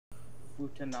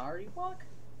Futanari block?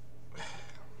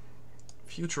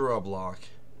 Futura block.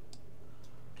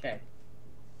 Okay.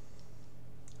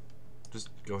 Just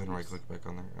go ahead and right click back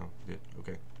on there. Oh, you did.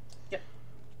 Okay. Yep.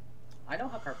 I know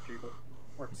how carpentry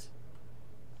works.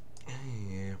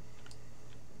 Yeah.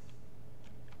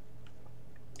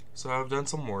 So I've done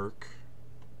some work.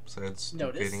 Besides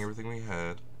duplicating everything we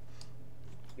had.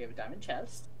 We have a diamond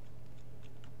chest.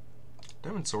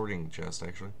 Diamond sorting chest,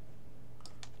 actually.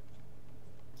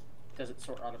 Does it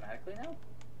sort automatically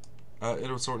now?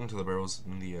 It'll sort into the barrels,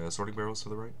 in the sorting barrels to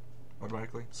the right,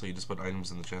 automatically. So you just put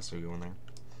items in the chest, it'll go in there.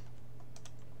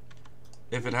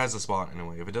 If it has a spot,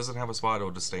 anyway. If it doesn't have a spot,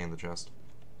 it'll just stay in the chest.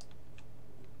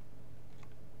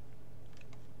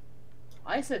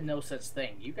 I said no such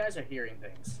thing. You guys are hearing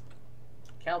things.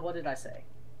 Cal, what did I say?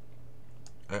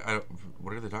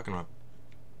 What are they talking about?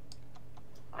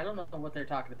 I don't know what they're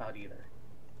talking about either.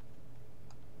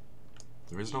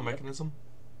 There is no mechanism?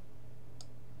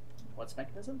 What's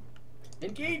mechanism?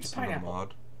 Engage it's pineapple!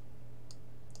 Mod.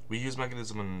 We use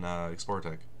mechanism in Explorer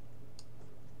Tech.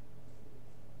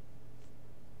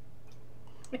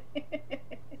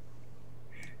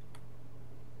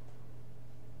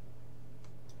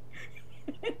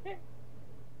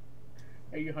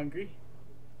 Are you hungry?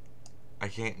 I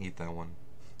can't eat that one.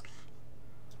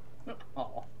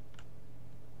 Oh.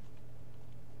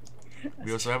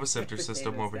 We also have a sifter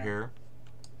system over here.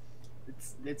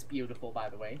 It's beautiful, by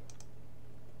the way.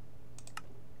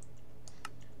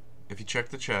 If you check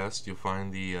the chest, you'll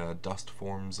find the dust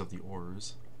forms of the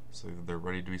ores, so they're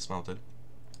ready to be smelted.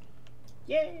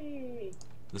 Yay!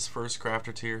 This first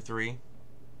crafter tier 3,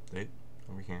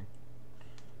 over here.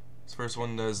 This first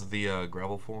one does the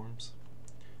gravel forms.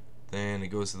 Then it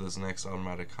goes to this next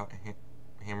automatic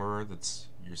hammerer that's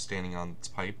you're standing on its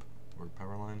pipe or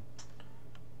power line.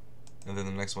 And then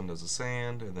the next one does the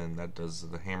sand, and then that does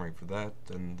the hammering for that,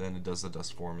 and then it does the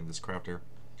dust form in this crafter.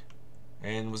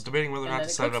 And was debating whether or not to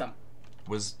set it up.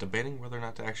 Was debating whether or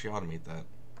not to actually automate that.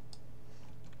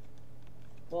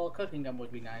 Well, cooking them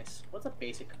would be nice. What's a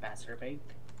basic capacitor bake?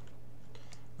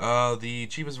 The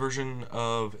cheapest version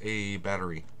of a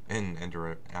battery in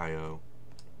Ender IO.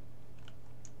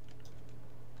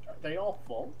 Are they all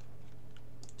full?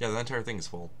 Yeah, the entire thing is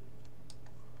full.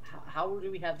 How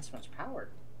do we have this much power?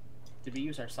 Did we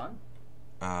use our sun?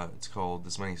 It's called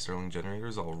this many Stirling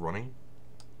generators all running.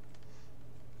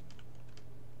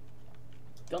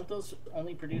 Don't those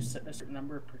only produce a certain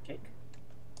number per tick?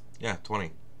 Yeah,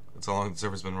 20. That's how long the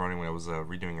server's been running when I was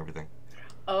redoing everything.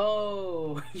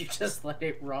 Oh, you just let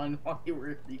it run while you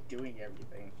were redoing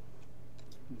everything.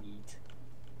 Neat.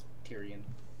 Tyrion.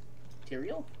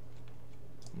 Tyrael?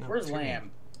 No, Where's Tyrion.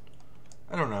 Lamb?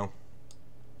 I don't know.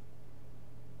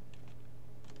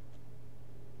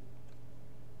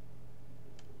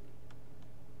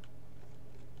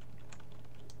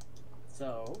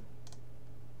 So,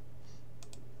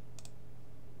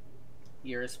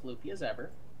 you're as floopy as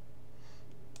ever.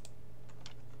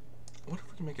 What if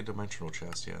we can make a dimensional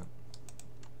chest yet?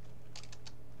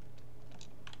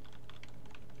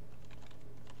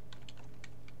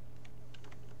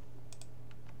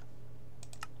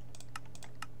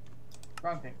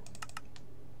 Wrong thing.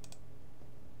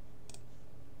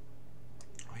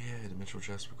 Oh yeah, dimensional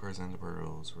chest requires ender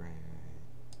pearls, right?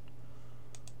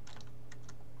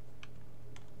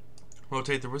 Well,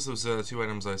 Tate, there was those 2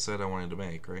 items I said I wanted to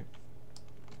make, right?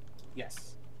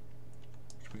 Yes.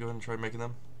 Should we go ahead and try making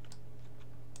them?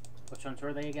 Which ones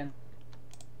were they again?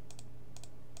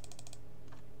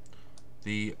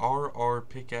 The RR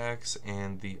pickaxe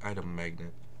and the item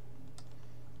magnet.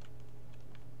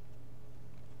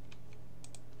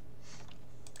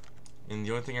 And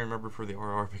the only thing I remember for the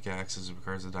RR pickaxe is it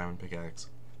requires a diamond pickaxe.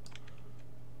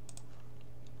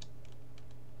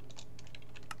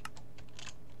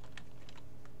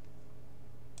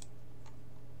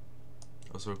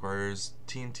 Also requires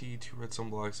TNT, 2 redstone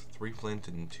blocks, 3 flint,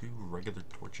 and 2 regular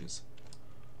torches.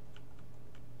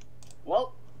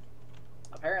 Well,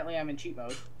 apparently I'm in cheat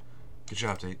mode. Good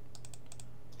job, Tate.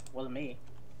 Wasn't me.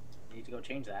 I need to go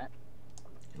change that.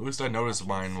 At least I noticed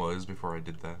mine was before I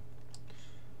did that.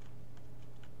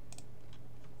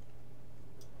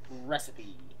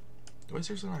 Recipe. Do I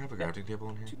seriously not have a crafting table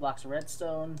in here? 2 blocks of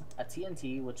redstone, a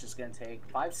TNT, which is going to take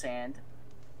 5 sand,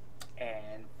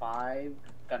 and 5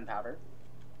 gunpowder,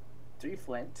 3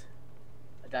 flint,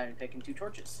 a diamond pick, and 2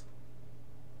 torches.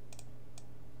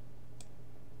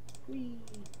 Whee!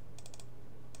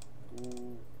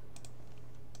 Ooh.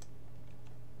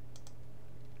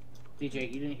 DJ,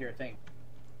 you didn't hear a thing.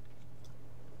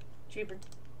 Cheaper.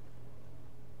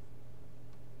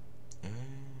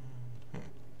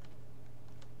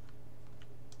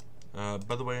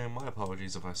 By the way, my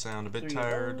apologies if I sound a bit 3 of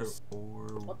tired those.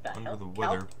 or What the under hell? the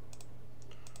weather. Kelp?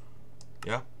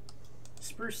 Yeah?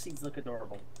 Spruce seeds look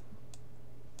adorable.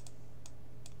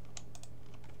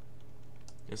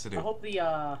 Yes, I I do. hope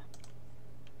the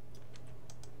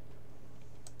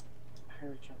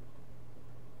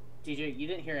DJ, you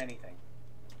didn't hear anything.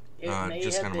 It may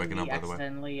Just have kind of been waking me up, by the way.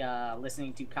 accidentally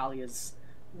listening to Kalia's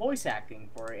voice acting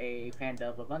for a fan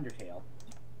dub of Undertale.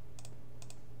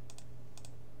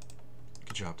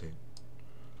 Good job, Tate.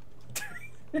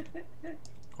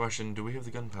 Question, do we have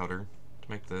the gunpowder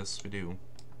to make this? We do.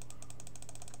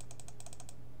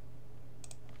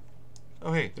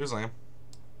 Oh, hey, there's Lamb.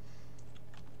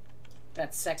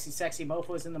 That sexy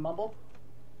mofo's in the mumble?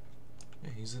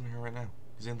 Yeah, he's in here right now.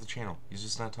 He's in the channel. He's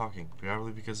just not talking.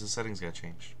 Probably because his settings got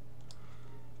changed.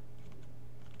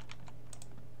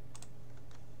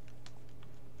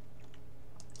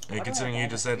 And considering you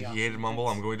just said he hated Mumble,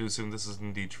 I'm going to assume this is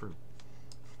indeed true.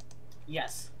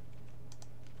 Yes.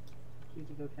 You need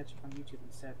to go catch up on YouTube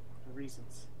instead for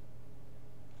reasons.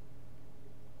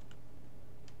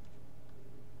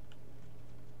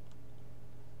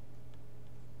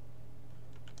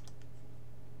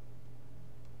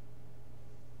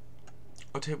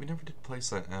 Oh, Tate, we never did place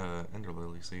that Ender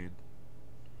Lily seed.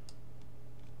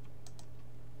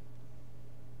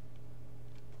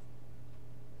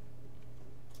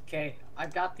 Okay,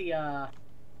 I've got the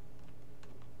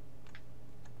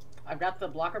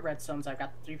block of redstones, I've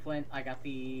got the 3 flint, I got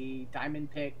the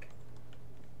diamond pick.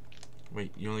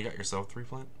 Wait, you only got yourself 3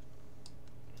 flint?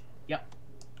 Yep.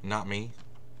 Not me?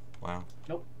 Wow.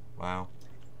 Nope. Wow.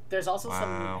 There's also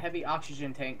some heavy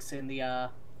oxygen tanks in the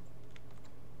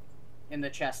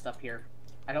chest up here.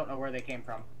 I don't know where they came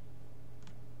from.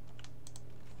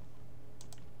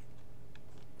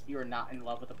 You are not in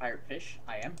love with the pirate fish.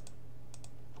 I am.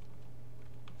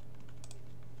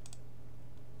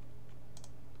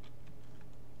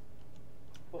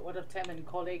 But what if Tem and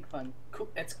colleague fun?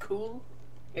 It's cool.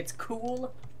 It's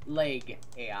cool leg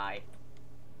AI.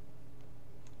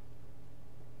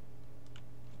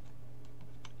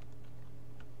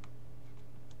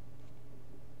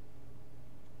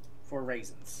 For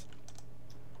raisins.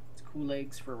 It's cool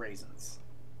legs for raisins.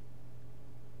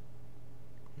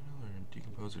 Another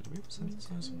decomposer. Do we have a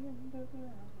synthesizer?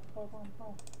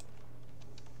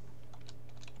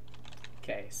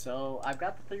 Okay, so I've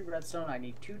got the 3 redstone. I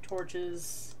need 2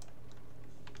 torches.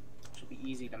 Which will be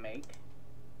easy to make.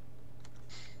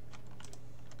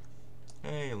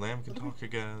 Hey, Lamb can talk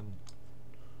again.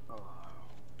 Oh.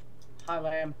 Hi,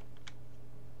 Lamb.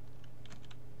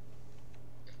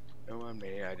 No, on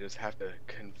me. I just have to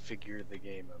configure the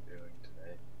game I'm doing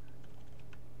today.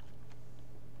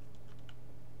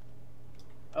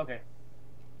 Okay.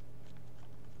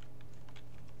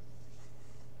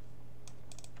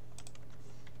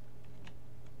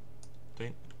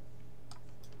 Date?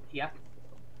 Yep.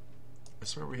 I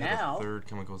swear we had a 3rd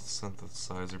chemical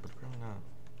synthesizer, but apparently not.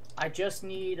 I just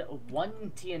need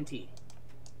 1 TNT.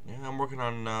 Yeah, I'm working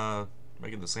on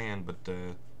making the sand, but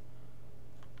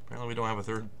apparently we don't have a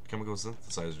 3rd chemical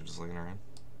synthesizer just laying around.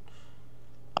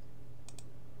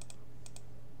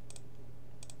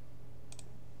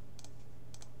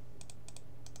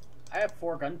 I have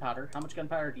 4 gunpowder. How much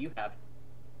gunpowder do you have?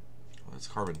 Well, it's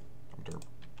carbon. I'm derp.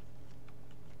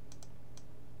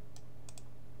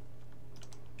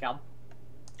 Cal?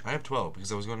 I have 12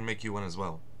 because I was going to make you one as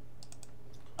well.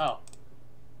 Oh.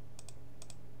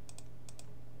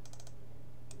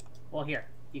 Well, here.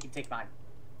 You can take mine.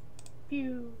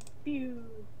 Pew, pew,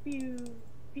 pew,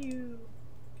 pew,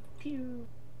 pew.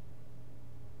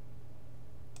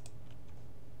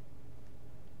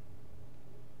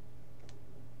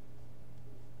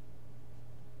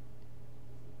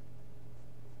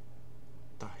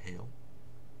 The hell?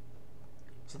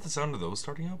 Is that the sound of those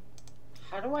starting up?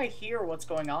 How do I hear what's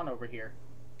going on over here?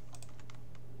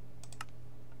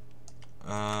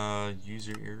 Use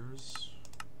your ears.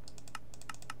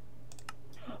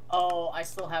 Oh, I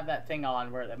still have that thing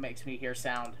on where that makes me hear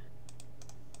sound.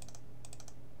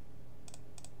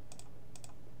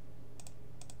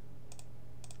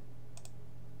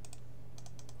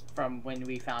 From when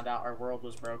we found out our world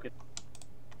was broken.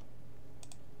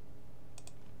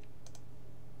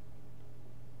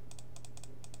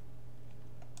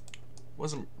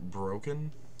 Wasn't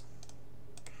broken.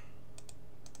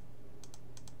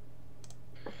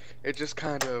 It just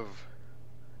kind of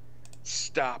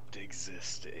stopped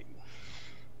existing.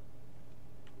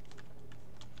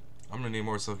 I'm gonna need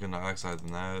more silicon dioxide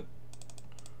than that.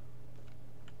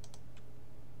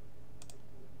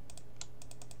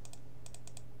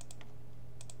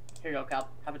 Here you go, Cal.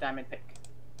 Have a diamond pick.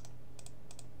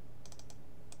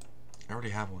 I already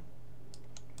have one.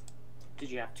 Did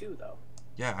you have 2 though?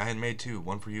 Yeah, I had made 2.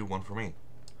 One for you, one for me.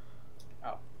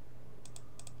 Oh.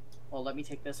 Well, let me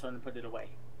take this one and put it away.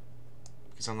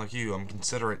 Because unlike you, I'm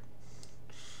considerate.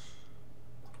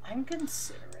 I'm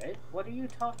considerate? What are you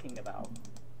talking about?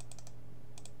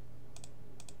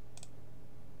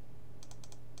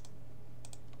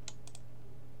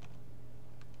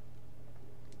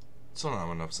 Still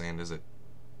not enough sand, is it?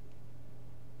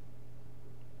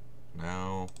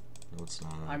 No. No, it's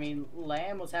not. I mean,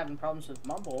 Lamb was having problems with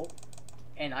Mumble,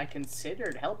 and I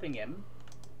considered helping him.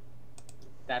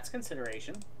 That's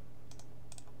consideration.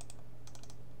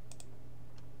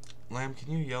 Lamb, can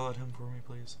you yell at him for me,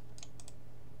 please?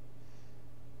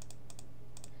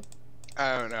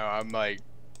 I don't know. I'm like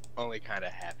only kind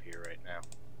of half here right now.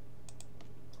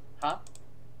 Huh?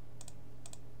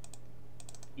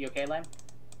 You okay, Lamb?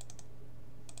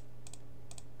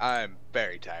 I'm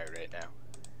very tired right now.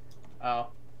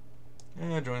 Oh.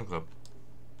 Yeah, join the club.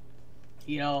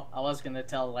 You know, I was gonna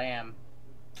tell Lamb.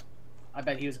 I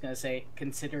bet he was gonna say,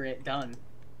 consider it done.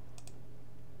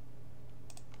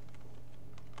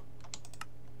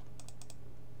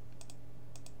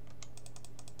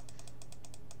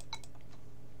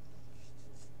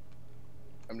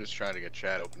 I'm just trying to get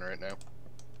chat open right now.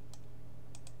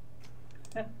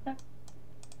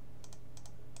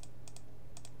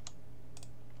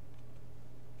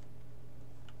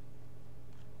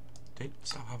 Tate,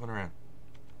 stop hopping around.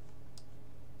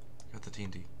 Got the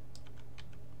TNT.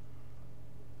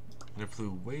 And it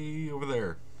flew way over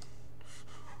there.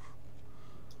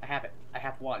 I have it. I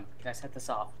have 1. Can I set this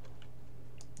off?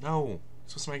 No!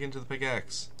 It's supposed to make it into the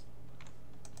pickaxe.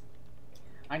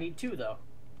 I need 2 though.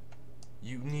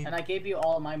 You need And I gave you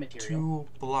all my material.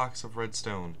 2 blocks of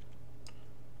redstone.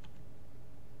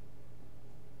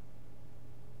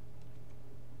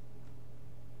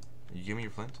 You give me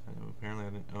your flint? Apparently I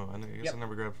didn't. Oh, I guess Yep. I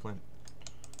never grabbed flint.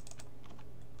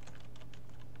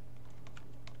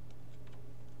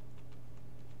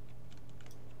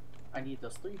 I need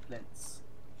those 3 flints.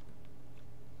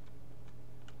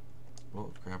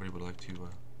 Well, if gravity would like to,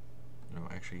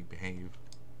 actually behave.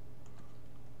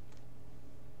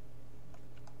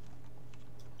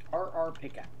 RR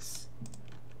pickaxe.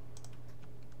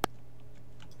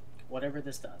 Whatever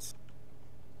this does.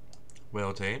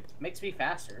 Well, Tate, Makes me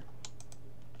faster.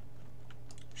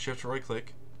 shift right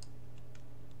click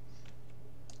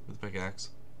with the pickaxe.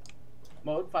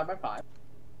 Mode 5x5.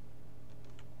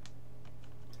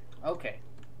 Okay.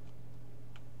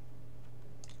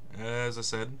 As I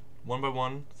said,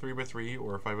 1x1, 3x3,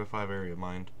 or 5x5 area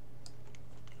mined.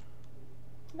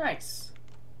 Nice.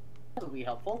 That'll be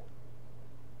helpful.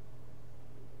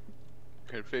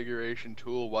 Configuration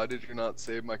tool. Why did you not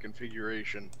save my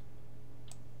configuration?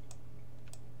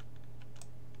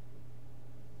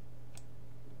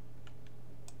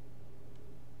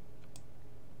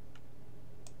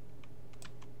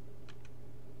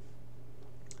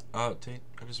 Tate,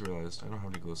 I just realized I don't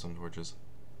have any glowstone torches.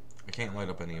 I can't light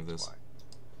up any of this. Why.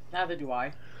 Neither do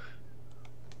I.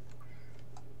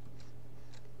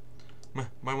 Might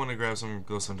want to grab some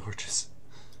glowstone torches.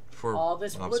 For Oh,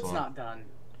 this mob wood's spawn. not done.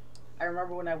 I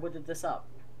remember when I wooded this up.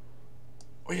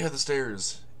 Oh yeah, the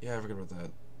stairs. Yeah, I forgot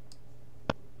about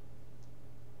that.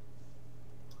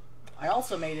 I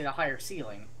also made it a higher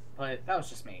ceiling, but that was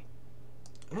just me.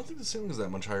 I don't think the ceiling is that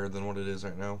much higher than what it is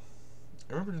right now.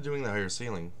 I remember doing the higher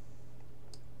ceiling.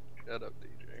 Shut up,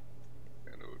 DJ.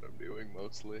 I know what I'm doing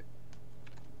mostly.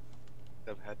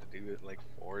 I've had to do it like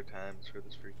 4 times for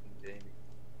this freaking game.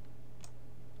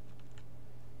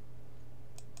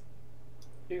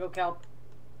 Here you go, Cal.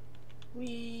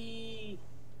 Whee!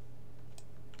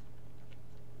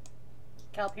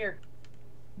 Calp, here.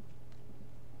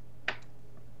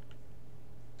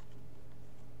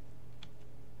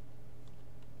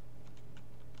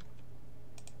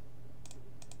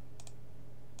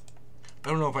 I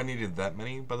don't know if I needed that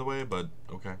many, by the way, but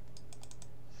okay.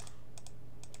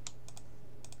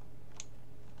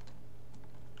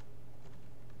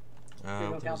 Here you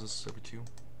go, What Cal. was this? Every 2?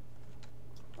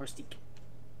 Or steak.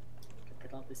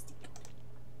 Get off the steak.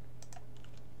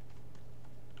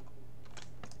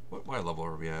 What level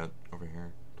are we at over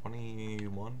here?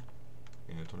 21?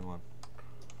 Yeah, 21.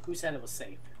 Who said it was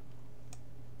safe?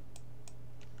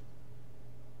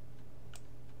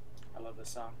 I love this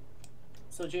song.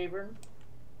 So, Javern,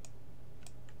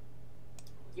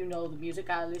 you know the music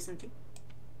I listen to?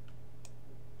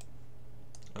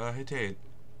 Hey Tate,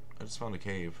 I just found a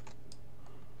cave.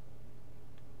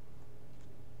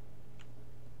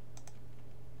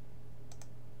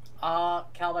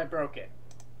 Cal, I broke it.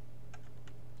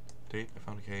 Tate, I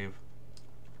found a cave.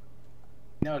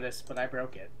 Notice, but I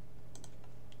broke it.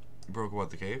 You broke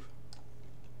what, the cave?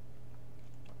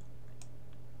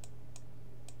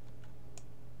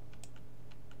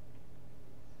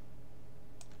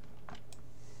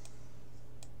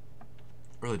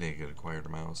 Really need to get a quieter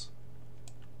mouse.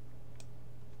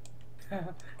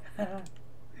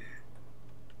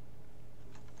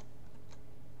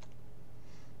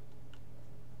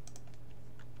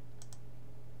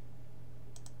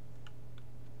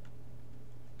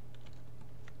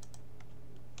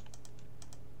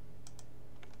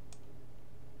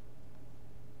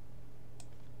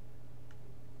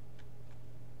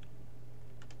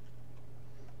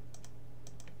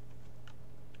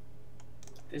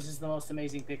 This is the most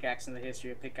amazing pickaxe in the history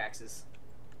of pickaxes.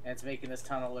 And it's making this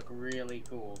tunnel look really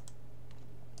cool.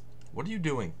 What are you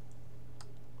doing?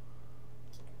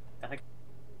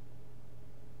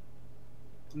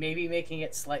 Maybe making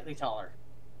it slightly taller.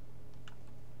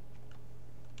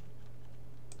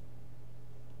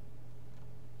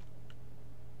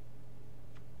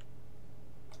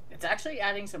 It's actually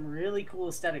adding some really cool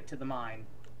aesthetic to the mine.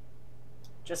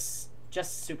 Just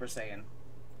Super Saiyan.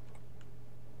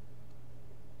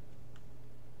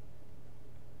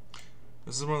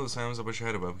 This is one of those times I wish I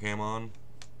had a webcam on,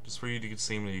 just for you to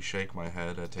see me shake my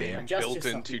head at Tate. Damn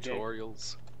built-in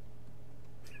tutorials.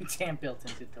 Damn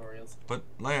built-in tutorials. But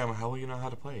Lamb, how will you know how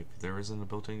to play if there isn't a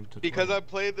built-in tutorial? Because I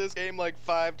played this game like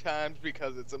 5 times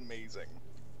because it's amazing.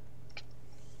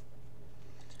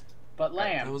 But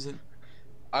Lamb, How was it?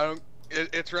 I don't.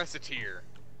 It's Reciteer.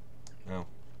 No.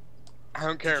 I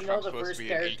don't care Did if you know I'm the supposed first to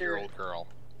be an character- 8-year-old girl.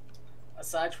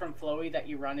 aside from Floey that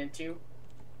you run into,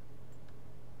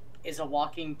 is a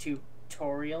walking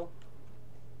tutorial.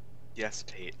 Yes,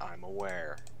 Tate, I'm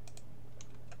aware.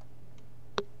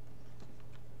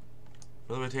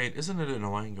 By the way, Tate, isn't it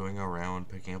annoying going around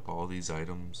picking up all these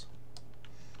items?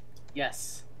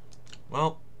 Yes.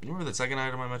 Well, remember the second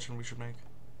item I mentioned we should make?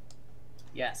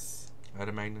 Yes.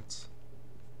 Item magnets?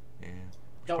 Yeah.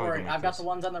 Don't Probably worry, gonna make I've got this. the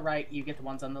ones on the right, you get the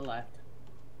ones on the left.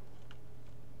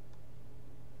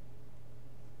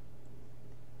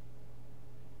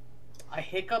 I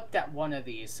hiccuped at one of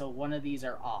these, so one of these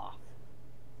are off.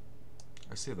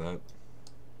 I see that.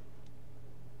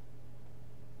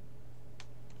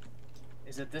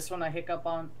 Is it this one I hiccuped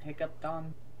on?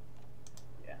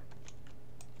 Yeah.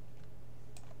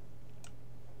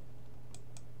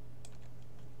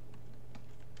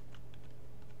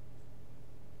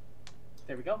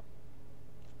 There we go.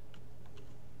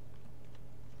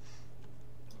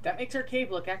 That makes our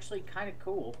cave look actually kind of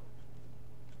cool.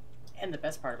 And the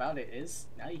best part about it is,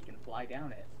 now you can fly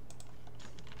down it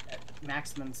at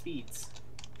maximum speeds.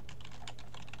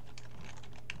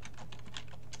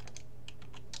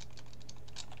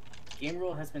 Game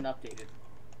rule has been updated.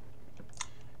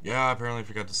 Yeah, I apparently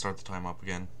forgot to start the time up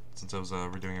again, since I was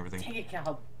redoing everything. Dang it,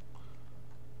 Cal.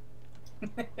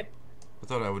 I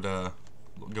thought I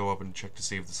would go up and check to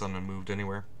see if the sun had moved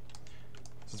anywhere,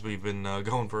 since we've been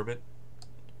going for a bit.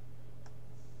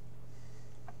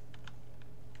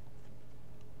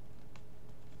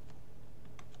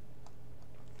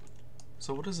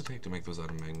 So what does it take to make those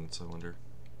item magnets, I wonder?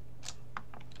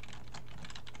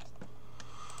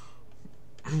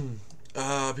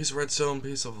 Piece of redstone,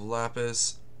 piece of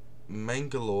lapis,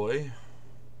 mangaloy.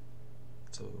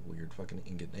 It's a weird fucking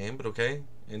ingot name, but okay.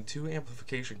 And 2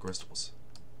 amplification crystals.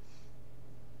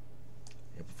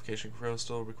 Amplification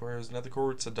crystal requires nether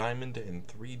quartz, a diamond, and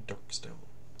 3 darkstone.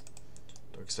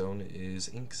 Darkstone is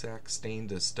ink sac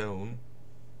stained as stone.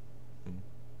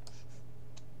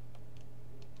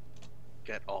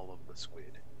 Get all of the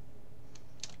squid.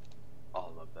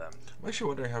 All of them. I'm actually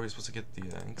wondering how we're supposed to get the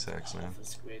ink sacs now. The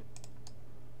squid.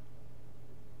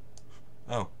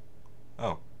 Oh.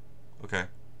 Oh. Okay.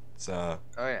 It's Oh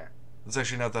yeah. it's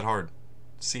actually not that hard.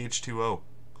 CH2O.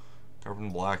 Carbon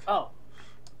black. Oh,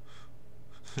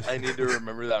 I need to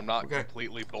remember that I'm not Okay.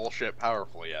 completely bullshit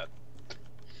powerful yet.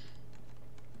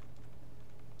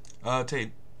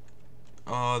 Tate.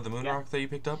 The moon Yeah. rock that you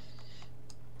picked up?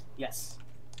 yes.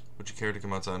 Would you care to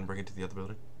come outside and bring it to the other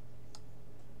building?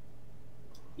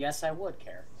 Yes, I would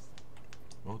care.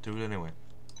 Well, do it anyway.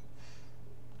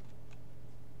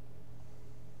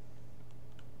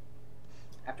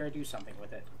 After I do something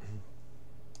with it.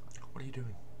 What are you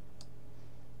doing?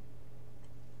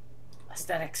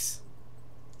 Aesthetics.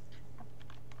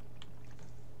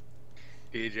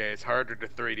 PJ, it's harder to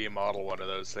 3D model one of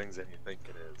those things than you think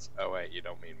it is. Oh wait, you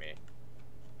don't mean me.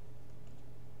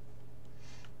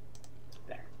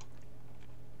 There.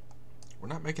 We're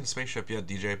not making a spaceship yet,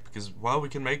 DJ, because while we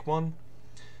can make one,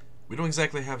 we don't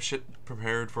exactly have shit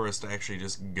prepared for us to actually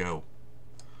just go.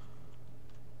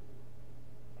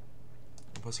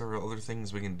 And plus, there are other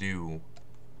things we can do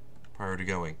prior to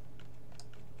going.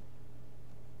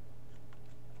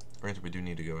 Granted, we do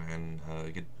need to go and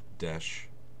get Dash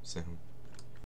soon.